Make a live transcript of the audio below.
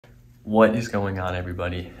What is going on,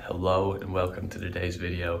 everybody? Hello and welcome to today's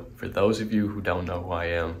video. For those of you who don't know who I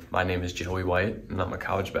am, my name is Joey White and I'm a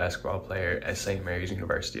college basketball player at St. Mary's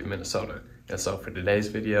University of Minnesota. And so for today's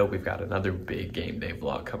video, we've got another big game day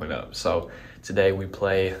vlog coming up. So today we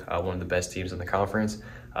play one of the best teams in the conference.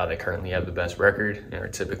 They currently have the best record and are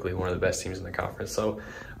typically one of the best teams in the conference. So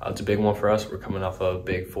it's a big one for us. We're coming off a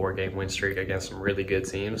big 4-game win streak against some really good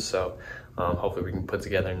teams. So hopefully we can put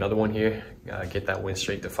together another one here, get that win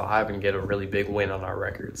streak to 5 and get a really big win on our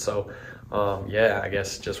record. So yeah, I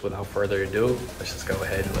guess just without further ado, let's just go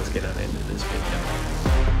ahead and let's get on into this video.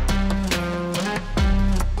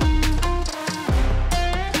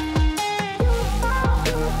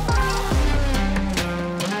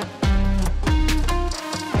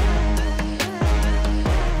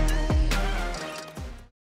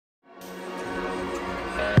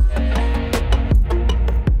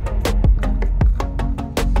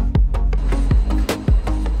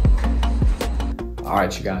 All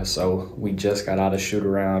right, you guys, so we just got out of shoot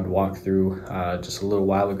around, walk through just a little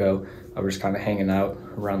while ago. We're just kind of hanging out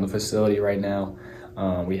around the facility right now.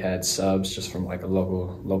 We had subs just from like a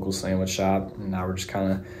local sandwich shop, and now we're just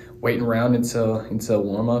kind of waiting around until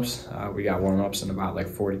warm-ups. We got warm-ups in about like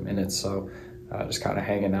 40 minutes, so just kind of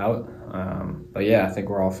hanging out. But yeah, I think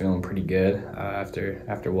we're all feeling pretty good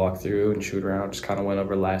after walk through and shoot around. Just kind of went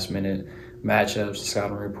over last minute matchups,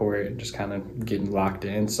 scouting report, just kind of getting locked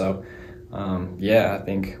in. So yeah, I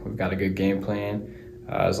think we've got a good game plan.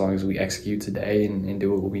 As long as we execute today and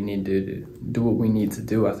do what we need to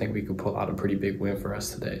do, I think we could pull out a pretty big win for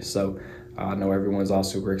us today. So I know everyone's all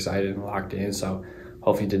super excited and locked in. So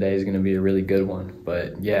hopefully today is going to be a really good one.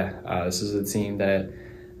 But yeah, this is a team that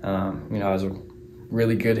has a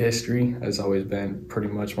really good history. Has always been pretty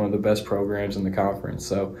much one of the best programs in the conference.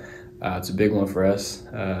 So it's a big one for us,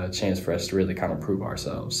 a chance for us to really kind of prove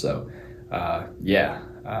ourselves. So yeah.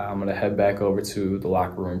 I'm gonna head back over to the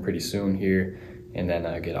locker room pretty soon here and then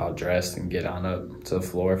get all dressed and get on up to the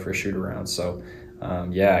floor for a shoot around. So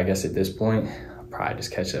yeah, I guess at this point, I'll probably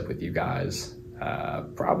just catch up with you guys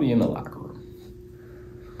probably in the locker room.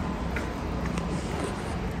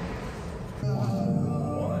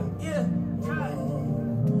 Yeah,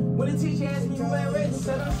 when the teacher asked me where I read,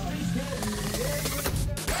 set up street.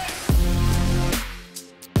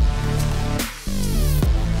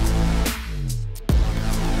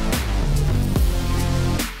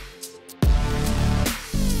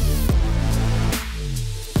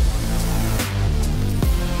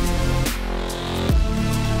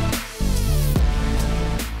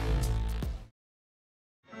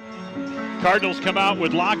 Cardinals come out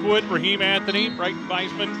with Lockwood, Raheem Anthony, Brighton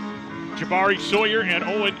Weisman, Jabari Sawyer, and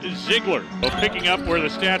Owen Ziegler. So picking up where the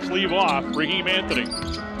stats leave off, Raheem Anthony.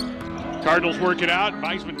 Cardinals work it out.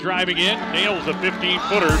 Weisman driving in, nails a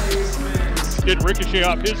 15-footer. Didn't ricochet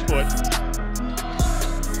off his foot.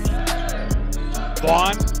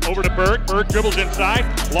 Vaughn over to Burke. Burke dribbles inside,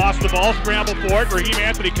 lost the ball, scramble for it. Raheem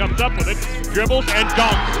Anthony comes up with it, dribbles and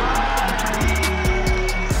dunks.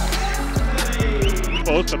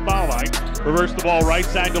 Both the foul line. Reverse the ball right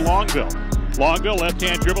side to Longville. Longville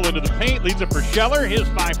left-hand dribble into the paint, leads it for Scheller. His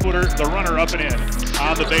 5-footer, the runner up and in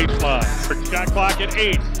on the baseline. Shot clock at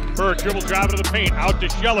 8. Burke dribble drive into the paint, out to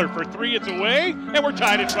Scheller for 3. It's away, and we're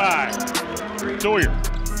tied at 5. Sawyer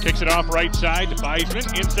kicks it off right side to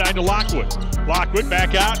Weisman, inside to Lockwood. Lockwood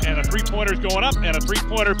back out, and a three-pointer's going up, and a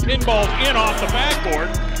three-pointer pinballs in off the backboard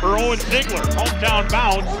for Owen Ziegler. Hometown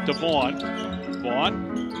bounce to Vaughn.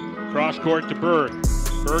 Vaughn, cross court to Berg.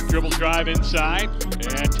 Berg dribble drive inside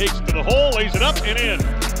and takes it to the hole, lays it up and in.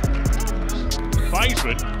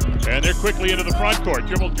 Weisman, and they're quickly into the front court.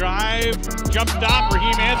 Dribble drive, jump stop,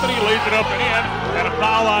 Raheem Anthony lays it up and in, and a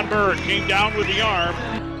foul on Berg. Came down with the arm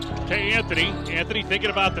to Anthony. Anthony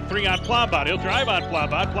thinking about the 3 on Plobot. He'll drive on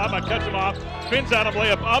Plobot. Plobot cuts him off, spins on him,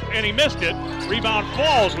 layup up, and he missed it. Rebound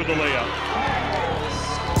falls with the layup.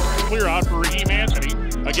 Clear out for Raheem Anthony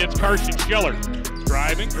against Carson Scheller.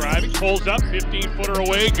 Driving, pulls up, 15-footer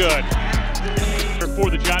away, good. For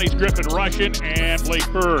the Johnny's Griffin Russian and Blake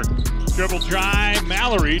Berg. Dribble drive,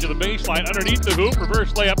 Mallory to the baseline, underneath the hoop,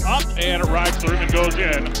 reverse layup up, and it rides through and goes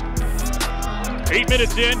in. 8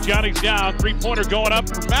 minutes in, Johnny's down, 3-pointer going up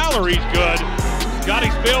for Mallory's good.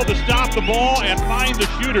 Johnny's failed to stop the ball and find the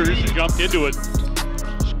shooters, jumped into it.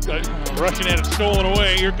 Russian had it stolen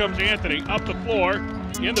away, here comes Anthony, up the floor,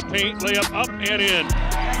 in the paint, layup up and in.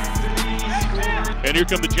 And here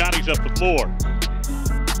come the Johnnies up the floor.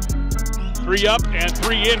 3 up and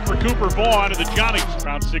 3 in for Cooper Vaughn and the Johnnies.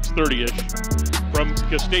 Around 6:30-ish from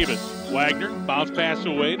Gustavus. Wagner, bounce pass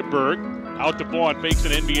away to Berg. Out to Vaughn, fakes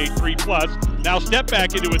an NBA 3+. Now step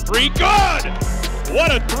back into a 3. Good!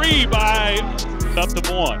 What a 3 by up to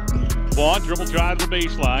Vaughn. Vaughn, dribble drive to the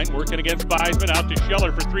baseline, working against Beisman, out to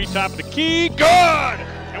Scheller for three, top of the key, good!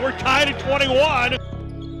 And we're tied at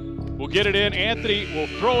 21. We'll get it in, Anthony will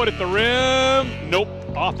throw it at the rim, nope,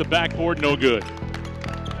 off the backboard, no good.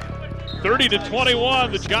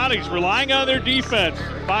 30-21, the Johnnies relying on their defense,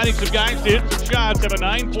 finding some guys to hit some shots, have a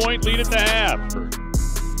 9-point lead at the half.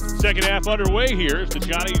 Second half underway here as the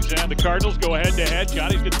Johnnies and the Cardinals go head-to-head.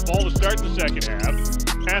 Johnnies get the ball to start the second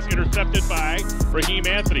half. Pass intercepted by Raheem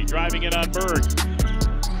Anthony, driving in on Berg.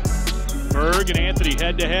 Berg and Anthony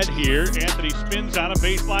head-to-head here. Anthony spins on a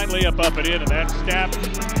baseline layup up and in, and that's stabbed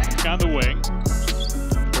on the wing.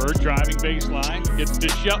 Berg driving baseline, gets to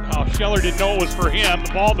Scheller didn't know it was for him.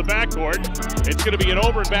 The ball in the backcourt. It's going to be an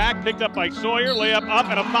over and back, picked up by Sawyer. Layup up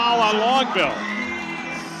and a foul on Longville.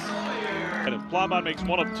 And if Plumon makes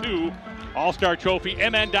one of two, All-Star Trophy,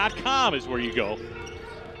 MN.com is where you go.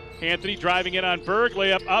 Anthony driving in on Berg,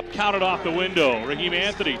 layup up, counted off the window. Raheem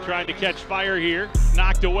Anthony trying to catch fire here,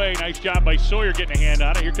 knocked away. Nice job by Sawyer getting a hand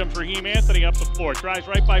on it. Here comes Raheem Anthony up the floor, tries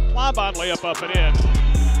right by Plumon, layup up and in.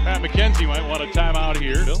 Pat McKenzie might want a timeout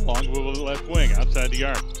here. Longville with the left wing, outside the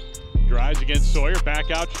arc. Drives against Sawyer, back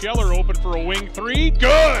out. Scheller open for a wing three,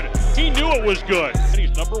 good! He knew it was good. And he's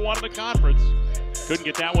 #1 in the conference. Couldn't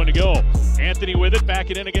get that one to go. Anthony with it,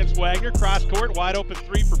 back it in against Wagner. Cross court, wide open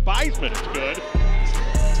three for Beisman. It's good.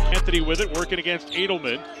 Anthony with it, working against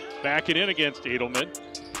Edelman. Back it in against Edelman.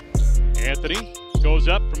 Anthony goes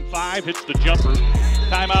up from 5, hits the jumper.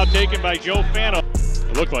 Timeout taken by Joe Fano.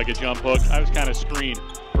 It looked like a jump hook. I was kind of screened.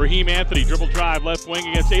 Raheem Anthony, dribble drive, left wing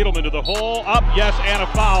against Edelman to the hole. Up, yes, and a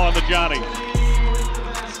foul on the Johnnies.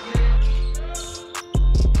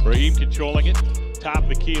 Raheem controlling it. Top of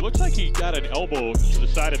the key. Looks like he got an elbow to the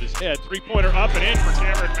side of his head. Three-pointer up and in for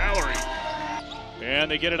Cameron Mallory.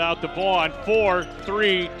 And they get it out to Vaughn. 4,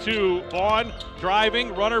 3, 2. Vaughn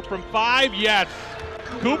driving. Runner from 5. Yes.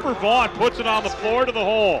 Cooper Vaughn puts it on the floor to the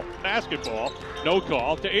hole. Basketball. No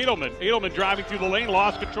call. To Edelman. Edelman driving through the lane.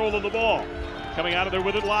 Lost control of the ball. Coming out of there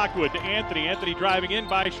with it, Lockwood to Anthony. Anthony driving in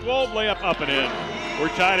by Schwab. Layup up and in. We're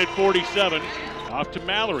tied at 47. Off to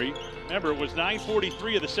Mallory. Remember, it was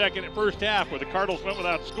 9:43 of the first half where the Cardinals went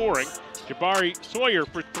without scoring. Jabari Sawyer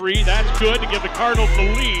for 3. That's good to give the Cardinals the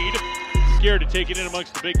lead. Scared to take it in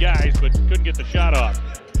amongst the big guys, but couldn't get the shot off.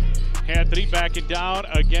 Anthony backing down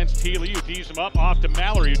against Healy, who tees him up. Off to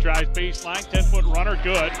Mallory, who drives baseline. 10-foot runner,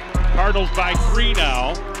 good. Cardinals by 3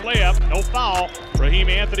 now. Layup, no foul. Raheem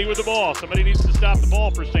Anthony with the ball. Somebody needs to stop the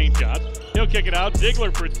ball for St. John's. He'll kick it out.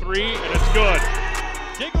 Ziegler for 3, and it's good.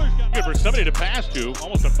 Ziegler's got good for somebody to pass to.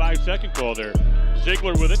 Almost a 5-second call there.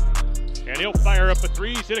 Ziegler with it. And he'll fire up a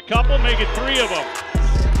 3. He's hit a couple, make it 3 of them.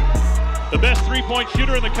 The best three-point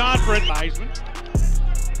shooter in the conference.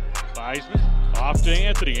 Beisman off to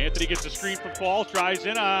Anthony. Anthony gets a screen from Paul. Tries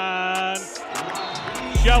in on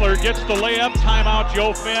Scheller. Gets the layup. Timeout,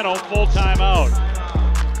 Joe Fano. Full timeout.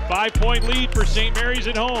 5-point lead for St. Mary's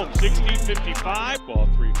at home. 16:55. Ball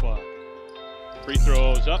 3 o'clock. Free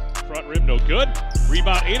throws up, front rim, no good.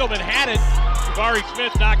 Rebound, Edelman had it. Jabari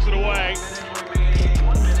Smith knocks it away.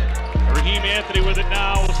 Raheem Anthony with it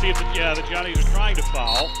now. We'll see if the Johnnies are trying to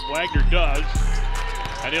foul. Wagner does.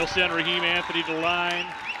 And he'll send Raheem Anthony to the line.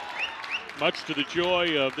 Much to the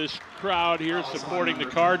joy of this crowd here supporting the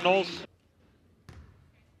Cardinals.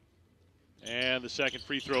 And the second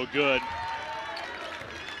free throw good.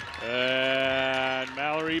 And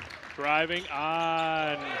Mallory driving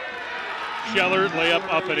on Scheller, layup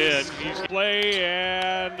up and in. He's play,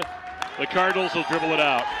 and the Cardinals will dribble it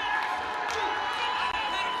out.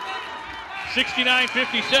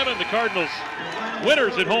 69-57, the Cardinals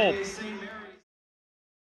winners at home.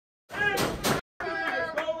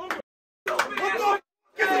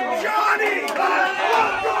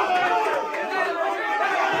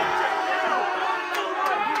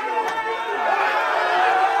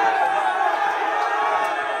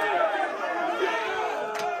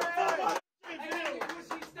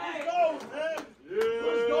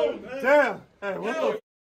 Damn! Hey, what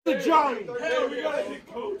the Johnny? Hell, we gotta hit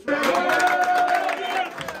coach. Let's go,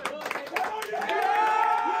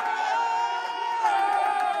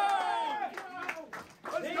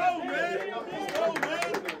 man!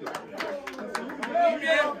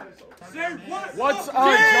 What's up,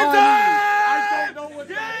 Johnny? I don't know what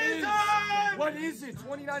that is. What is it?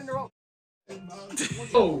 29 in a row.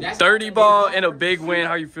 Oh, 30 ball and a big win.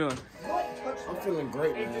 How you feeling? I'm feeling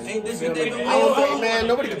great, man. Ain't this a day? Man,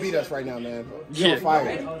 nobody can beat us right now, man. We're on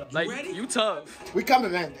fire. Like, you tough. We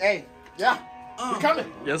coming, man. Hey, yeah. We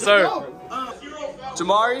coming. Yes, sir.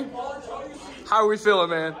 Jamari, how are we feeling,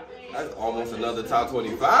 man? That's almost another top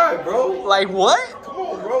 25, bro. Like, what? Come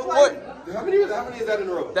on, bro. Like, What? How many is that in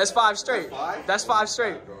a row? That's 5 straight. That's 5? That's 5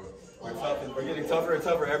 straight. We're getting tougher and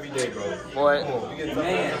tougher every day, bro. Boy. Come on, we getting tougher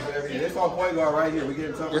and tougher every day. This our point guard right here. We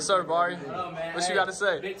getting tougher. Yes, sir, Barry. What you got to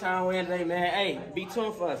say? Big time win today, man. Hey, be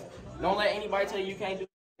tuned for us. Don't let anybody tell you you can't do it.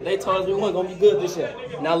 They told us we weren't going to be good this year.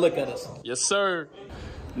 Now look at us. Yes, sir.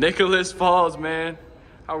 Nicholas Falls, man.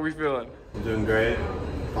 How are we feeling? I'm doing great.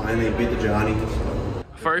 Finally beat the Johnnies.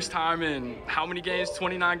 First time in how many games?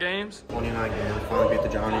 29 games? 29 games. Finally beat the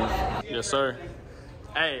Johnnies. Yes, sir.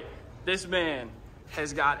 Hey, this man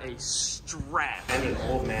has got a strap. And an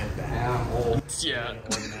old man back. I'm old. Yeah.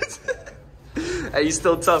 Hey, he's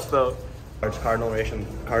still tough, though. It's Cardinal Nation,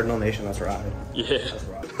 that's right. Yeah. That's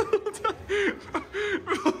right.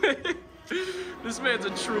 This man's a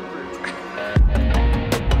trooper.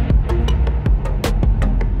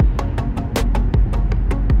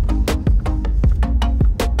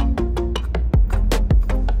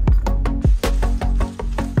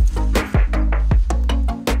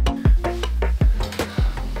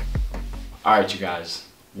 All right, you guys.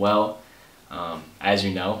 Well, as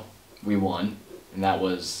you know, we won, and that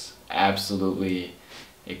was absolutely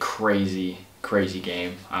a crazy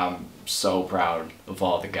game. I'm so proud of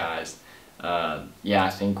all the guys. Yeah, I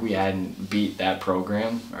think we hadn't beat that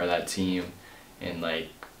program or that team in like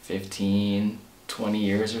 15, 20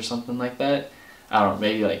 years or something like that. I don't know,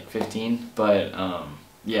 maybe like 15, but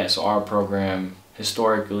yeah, so our program,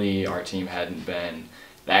 historically, our team hadn't been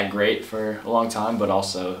that great for a long time, but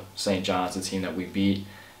also St. John's, the team that we beat,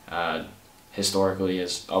 historically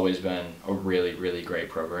has always been a really great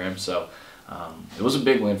program. So it was a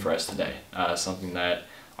big win for us today, something that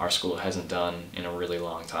our school hasn't done in a really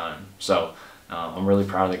long time. So I'm really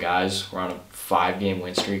proud of the guys. We're on a 5-game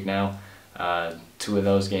win streak now. 2 of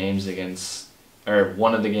those games against, or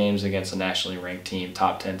 1 of the games against a nationally ranked team,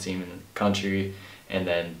 top 10 team in the country, and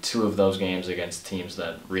then 2 of those games against teams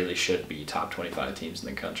that really should be top 25 teams in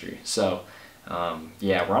the country. So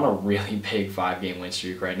yeah, we're on a really big 5-game win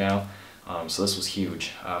streak right now. So this was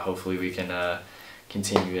huge. Hopefully we can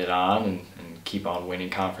continue it on and keep on winning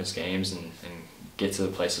conference games and get to the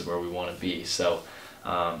places where we want to be. So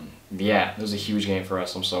yeah, it was a huge game for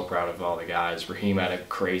us. I'm so proud of all the guys. Raheem had a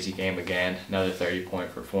crazy game again, another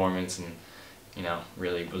 30-point performance, and you know,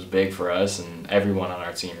 really was big for us, and everyone on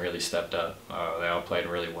our team really stepped up. They all played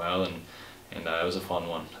really well, and it was a fun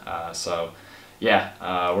one. So yeah,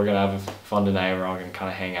 we're gonna have fun tonight. We're all gonna kind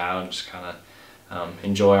of hang out and just kind of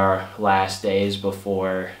enjoy our last days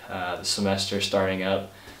before the semester starting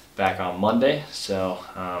up back on Monday. So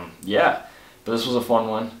yeah, but this was a fun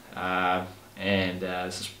one, and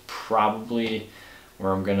this is probably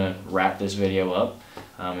where I'm gonna wrap this video up.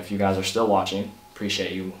 If you guys are still watching,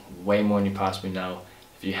 appreciate you way more than you possibly know.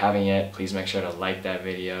 If you haven't yet, please make sure to like that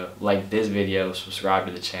video, like this video, subscribe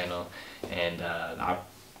to the channel, and I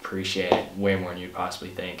appreciate it way more than you possibly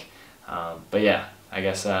think. But yeah, I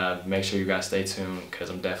guess make sure you guys stay tuned,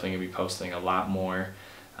 because I'm definitely gonna be posting a lot more.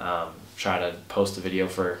 Try to post a video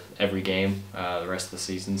for every game the rest of the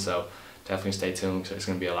season, so definitely stay tuned, because there's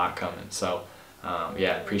gonna be a lot coming. So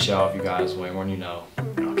yeah, appreciate all of you guys way more than you know.